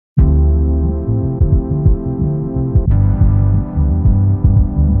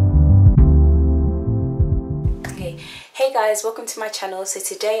Hey guys, welcome to my channel. So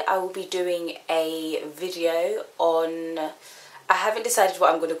today I will be doing a video on, I haven't decided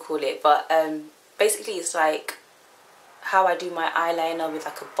what I'm going to call it, but basically it's like how I do my eyeliner with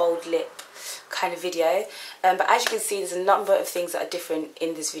like a bold lip kind of video. But as you can see, there's a number of things that are different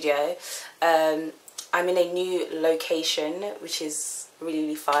in this video. I'm in a new location, which is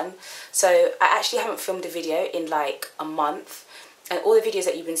really fun. So I actually haven't filmed a video in like a month, and all the videos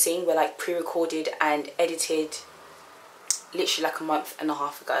that you've been seeing were like pre-recorded and edited literally like a month and a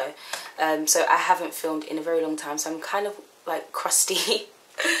half ago. So I haven't filmed in a very long time, so I'm kind of like crusty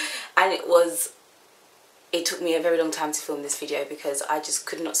and it took me a very long time to film this video because I just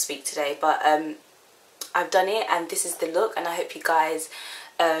could not speak today, but I've done it and this is the look, and I hope you guys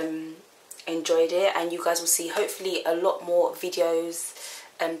enjoyed it, and you guys will see hopefully a lot more videos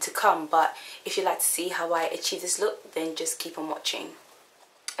to come. But if you'd like to see how I achieve this look, then just keep on watching.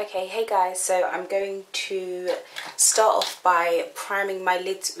 Okay, hey guys, so I'm going to start off by priming my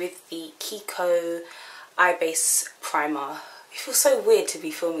lids with the Kiko eye base primer. It feels so weird to be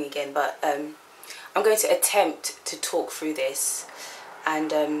filming again, but I'm going to attempt to talk through this,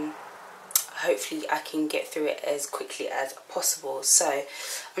 and hopefully I can get through it as quickly as possible. So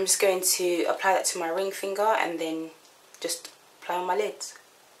I'm just going to apply that to my ring finger and then just apply on my lids.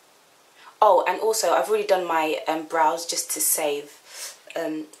 Oh, and also I've already done my brows just to save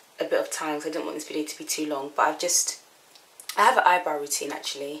a bit of time, because I didn't want this video to be too long. But I have an eyebrow routine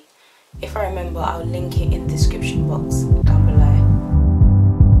actually. If I remember, I'll link it in the description box down below.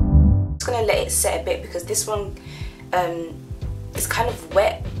 I'm just gonna let it set a bit because this one is kind of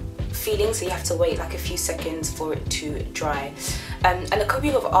wet feeling, so you have to wait like a few seconds for it to dry. And a couple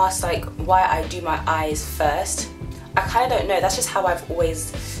people have asked like why I do my eyes first. I kind of don't know, that's just how I've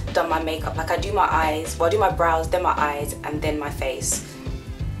always done my makeup. Like I do my eyes, well I do my brows, then my eyes, and then my face.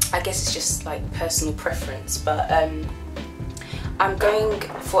 I guess it's just like personal preference, but I'm going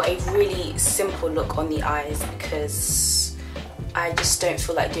for a really simple look on the eyes because I just don't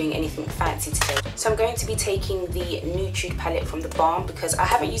feel like doing anything fancy today. So I'm going to be taking the Nude palette from theBalm because I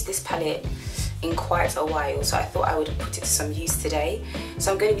haven't used this palette in quite a while, so I thought I would put it to some use today.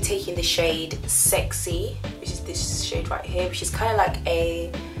 So I'm going to be taking the shade Sexy, which is this shade right here, which is kind of like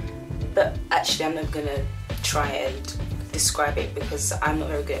a, but actually I'm not going to try and describe it because I'm not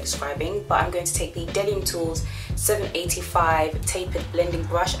very good at describing. But I'm going to take the Delium Tools 785 tapered blending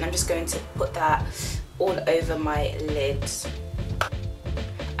brush, and I'm just going to put that all over my lids.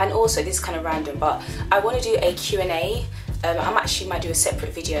 And also, this is kind of random, but I want to do a Q&A. I actually might do a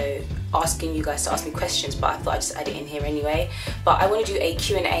separate video asking you guys to ask me questions, but I thought I'd just add it in here anyway. But I want to do a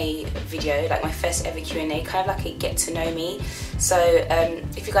Q&A video, like my first ever Q&A, kind of like a get to know me. So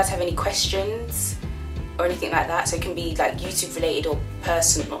if you guys have any questions or anything like that, so it can be like YouTube related or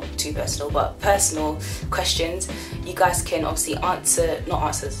personal, not too personal, but personal questions, you guys can obviously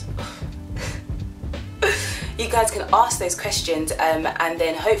you guys can ask those questions, and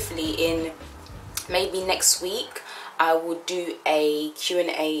then hopefully in maybe next week I will do a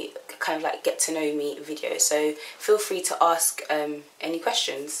Q&A, kind of like get to know me video. So feel free to ask any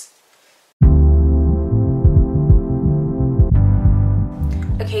questions.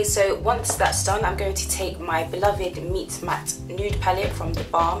 Okay, so once that's done, I'm going to take my beloved Meet Matte Nude palette from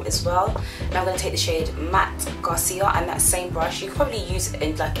theBalm as well. And I'm going to take the shade Matte Garcia and that same brush. You could probably use it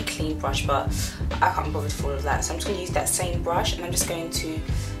in like a clean brush, but I can't bother with all of that. So I'm just going to use that same brush, and I'm just going to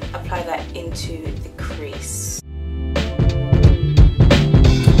apply that into the crease.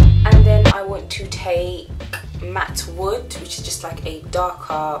 And then I want to take Matte Wood, which is just like a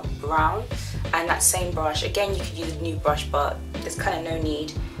darker brown, and that same brush. Again, you could use a new brush, but there's kind of no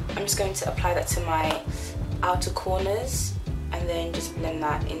need. I'm just going to apply that to my outer corners and then just blend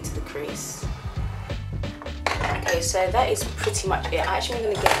that into the crease. Okay, so that is pretty much it. I'm actually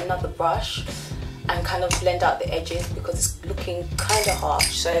going to get another brush and kind of blend out the edges because it's looking kind of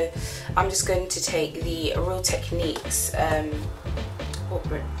harsh. So I'm just going to take the Real Techniques, I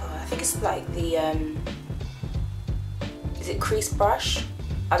think it's like the, is it crease brush?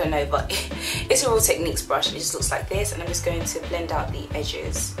 I don't know, but it's a Real Techniques brush and it just looks like this, and I'm just going to blend out the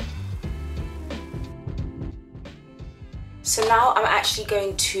edges. So now I'm actually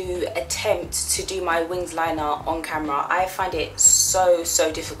going to attempt to do my winged liner on camera. I find it so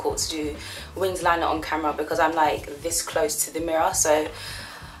difficult to do winged liner on camera because I'm like this close to the mirror. So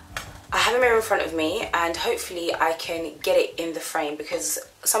I have a mirror in front of me, and hopefully I can get it in the frame, because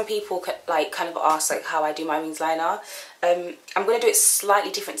some people like kind of ask like how I do my winged liner. I'm going to do it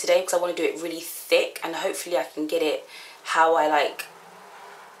slightly different today because I want to do it really thick, and hopefully I can get it how I like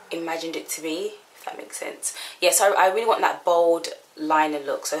imagined it to be, if that makes sense. Yes, I really want that bold liner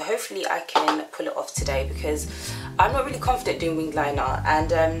look, so hopefully I can pull it off today, because I'm not really confident doing winged liner,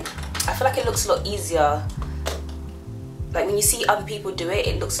 and I feel like it looks a lot easier. Like when you see other people do it,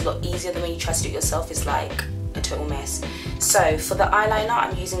 it looks a lot easier than when you try to do it yourself. It's like a total mess. So for the eyeliner,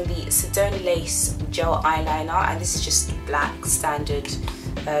 I'm using the Sedona Lace Gel Eyeliner, and this is just black, standard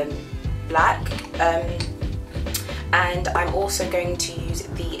black. And I'm also going to use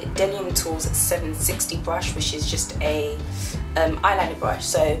the Delium Tools 760 brush, which is just a eyeliner brush.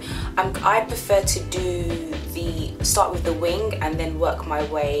 So I prefer to start with the wing and then work my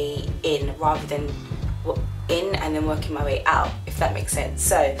way in, rather than in and then working my way out, if that makes sense.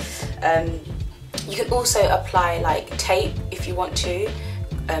 So you can also apply like tape if you want to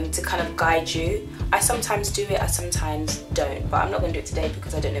kind of guide you. I sometimes do it, I sometimes don't, but I'm not going to do it today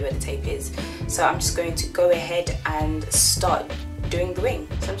because I don't know where the tape is. So I'm just going to go ahead and start doing the wing.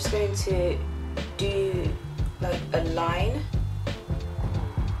 So I'm just going to do like a line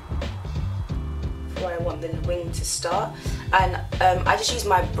where I want the wing to start, and I just use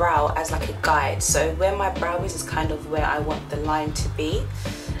my brow as like a guide. So where my brow is kind of where I want the line to be,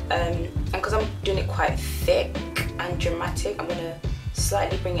 and because I'm doing it quite thick and dramatic, I'm going to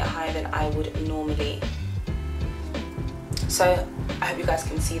slightly bring it higher than I would normally. So I hope you guys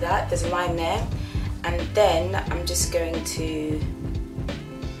can see that. There's a line there, and then I'm just going to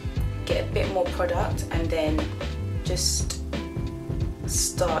get a bit more product and then just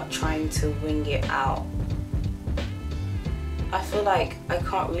start trying to wing it out. I feel like I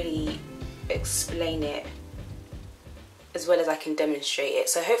can't really explain it as well as I can demonstrate it,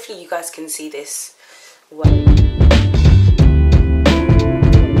 so hopefully you guys can see this well.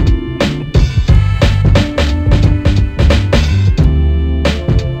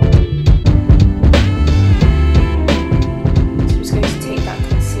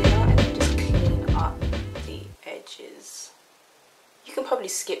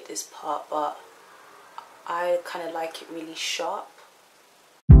 Skip this part, but I kind of like it really sharp.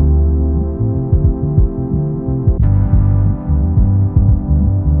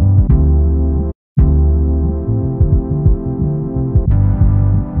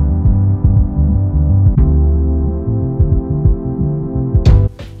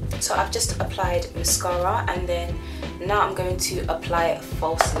 So I've just applied mascara, and then now I'm going to apply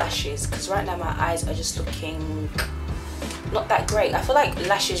false lashes, because right now my eyes are just looking not that great. I feel like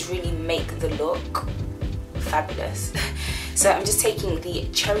lashes really make the look fabulous. So I'm just taking the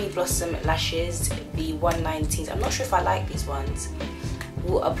Cherry Blossom lashes, the 119s. I'm not sure if I like these ones.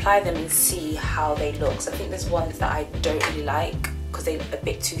 We'll apply them and see how they look. So I think there's ones that I don't really like because they're a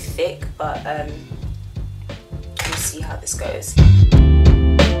bit too thick, but we'll see how this goes.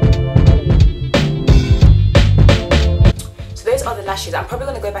 So those are the lashes. I'm probably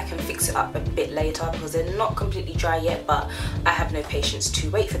going to go back and fix it up a bit later because they're not completely dry yet, but I have no patience to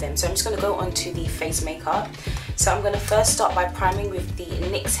wait for them. So I'm just going to go on to the face makeup. So I'm going to first start by priming with the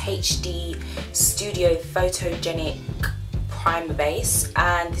NYX HD Studio Photogenic Primer Base,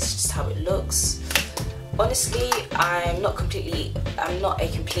 and this is just how it looks. Honestly, I'm not a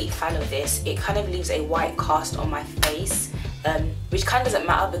complete fan of this. It kind of leaves a white cast on my face, which kind of doesn't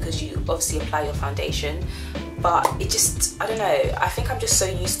matter because you obviously apply your foundation. But it just, I don't know, I think I'm just so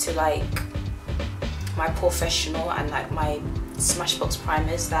used to like my Professional and like my Smashbox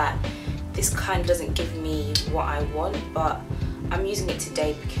primers that this kind of doesn't give me what I want, but I'm using it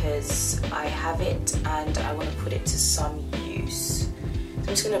today because I have it and I want to put it to some use. So I'm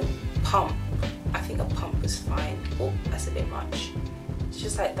just going to pump. I think a pump is fine. Oh, that's a bit much. It's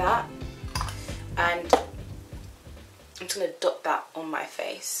just like that, and I'm just going to dot that on my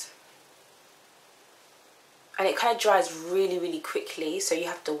face. And it kind of dries really, really quickly, so you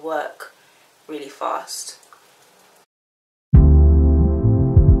have to work really fast.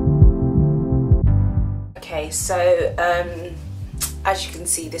 Okay, so as you can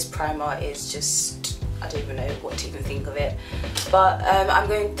see, this primer is just, I don't even know what to even think of it. But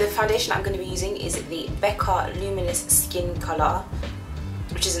the foundation I'm going to be using is the Becca Luminous Skin Color,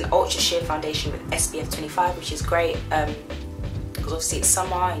 which is an ultra sheer foundation with SPF 25, which is great. Because obviously it's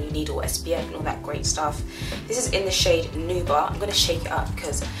summer and you need all SPF and all that great stuff. This is in the shade Nuba. I'm going to shake it up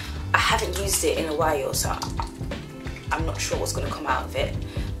because I haven't used it in a while, so I'm not sure what's going to come out of it.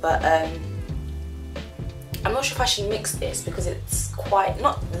 But I'm not sure if I should mix this because it's quite,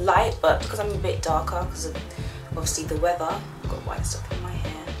 not light, but because I'm a bit darker because of obviously the weather. I've got white stuff in my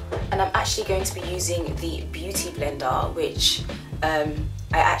hair. And I'm actually going to be using the Beauty Blender, which I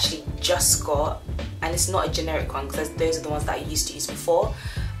actually just got. And it's not a generic one because those are the ones that I used to use before.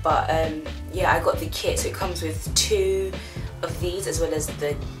 But yeah, I got the kit, so it comes with 2 of these as well as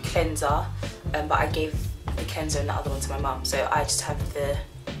the cleanser. But I gave the cleanser and the other one to my mum, so I just have the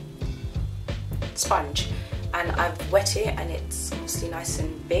sponge. and I've wet it and it's obviously nice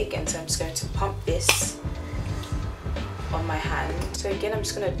and big, and so I'm just going to pump this on my hand. So again, I'm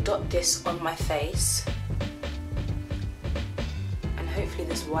just going to dot this on my face, and hopefully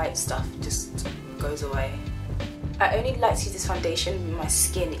this white stuff just goes away. I only like to use this foundation when my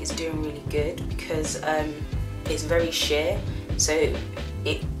skin is doing really good, because it's very sheer, so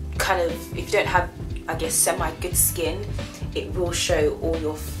it kind of, if you don't have, I guess, semi-good skin, it will show all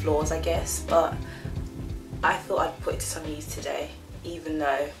your flaws, I guess. But I thought I'd put it to some use today, even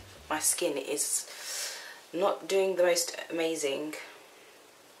though my skin is not doing the most amazing.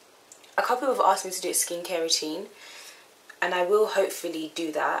 A couple of people have asked me to do a skincare routine, and I will hopefully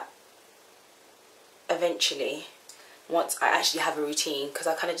do that eventually, once I actually have a routine, because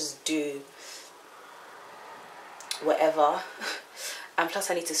I kind of just do whatever. And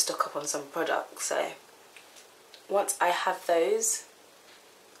plus I need to stock up on some products, so once I have those,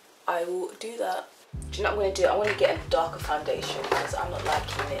 I will do that. Do you know what I'm going to do? I want to get a darker foundation, because I'm not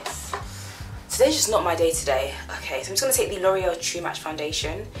liking this. Today's just not my day today. Okay, so I'm just going to take the L'Oreal True Match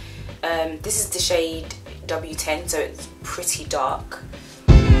foundation. This is the shade W10, so it's pretty dark.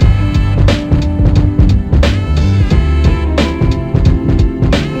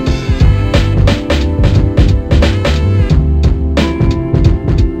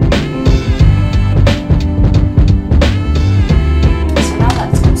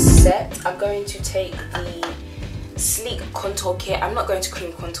 To take the Sleek Contour Kit. I'm not going to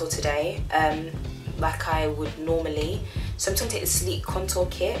cream contour today like I would normally, so I'm just going to take the Sleek Contour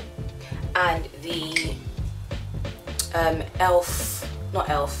Kit and the I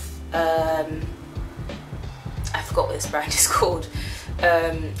forgot what this brand is called,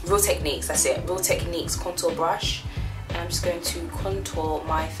 Real Techniques, that's it, Real Techniques contour brush, and I'm just going to contour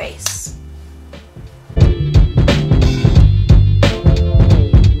my face.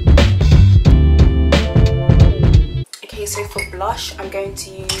 So for blush, I'm going to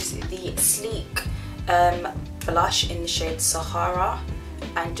use the Sleek blush in the shade Sahara,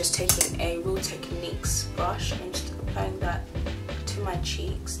 and just taking a Real Techniques brush and just applying that to my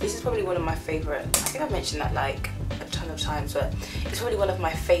cheeks. This is probably one of my favourite, I think I've mentioned that like a ton of times, but it's probably one of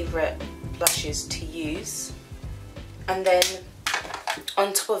my favourite blushes to use. And then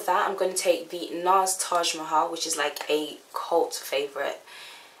on top of that, I'm going to take the NARS Taj Mahal, which is like a cult favourite.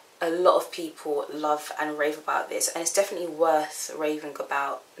 A lot of people love and rave about this, and it's definitely worth raving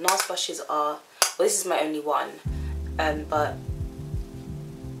about. NARS blushes are, well, this is my only one, but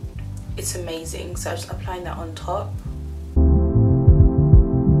it's amazing. So I'm just applying that on top.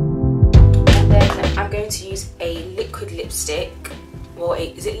 And then I'm going to use a liquid lipstick. Well,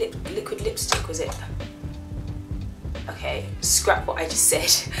 is it liquid lipstick, was it? Okay, scrap what I just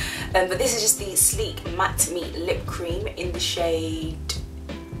said. But this is just the Sleek Matte Meat Lip Cream in the shade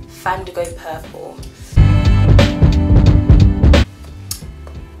Fandango Purple.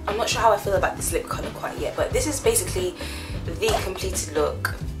 I'm not sure how I feel about this lip colour quite yet, but this is basically the completed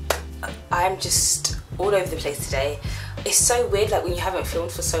look. I'm just all over the place today. It's so weird, like when you haven't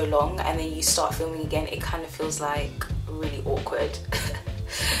filmed for so long and then you start filming again, it kind of feels like really awkward.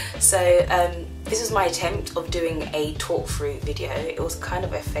 So this was my attempt of doing a talk through video. It was kind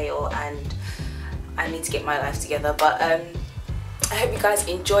of a fail, and I need to get my life together, but I hope you guys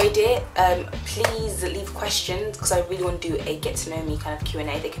enjoyed it. Please leave questions, because I really want to do a get to know me kind of Q&A.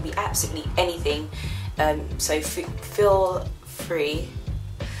 They can be absolutely anything, so feel free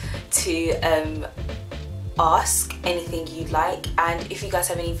to ask anything you'd like. And if you guys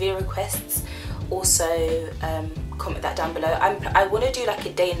have any video requests, also comment that down below. I want to do like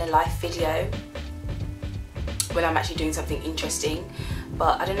a day in the life video when I'm actually doing something interesting,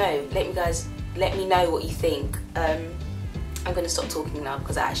 but I don't know, let me know what you think. I'm going to stop talking now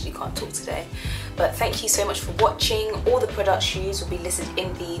because I actually can't talk today. But thank you so much for watching. All the products used will be listed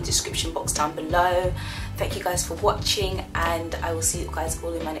in the description box down below. Thank you guys for watching, and I will see you guys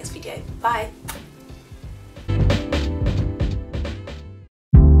all in my next video. Bye!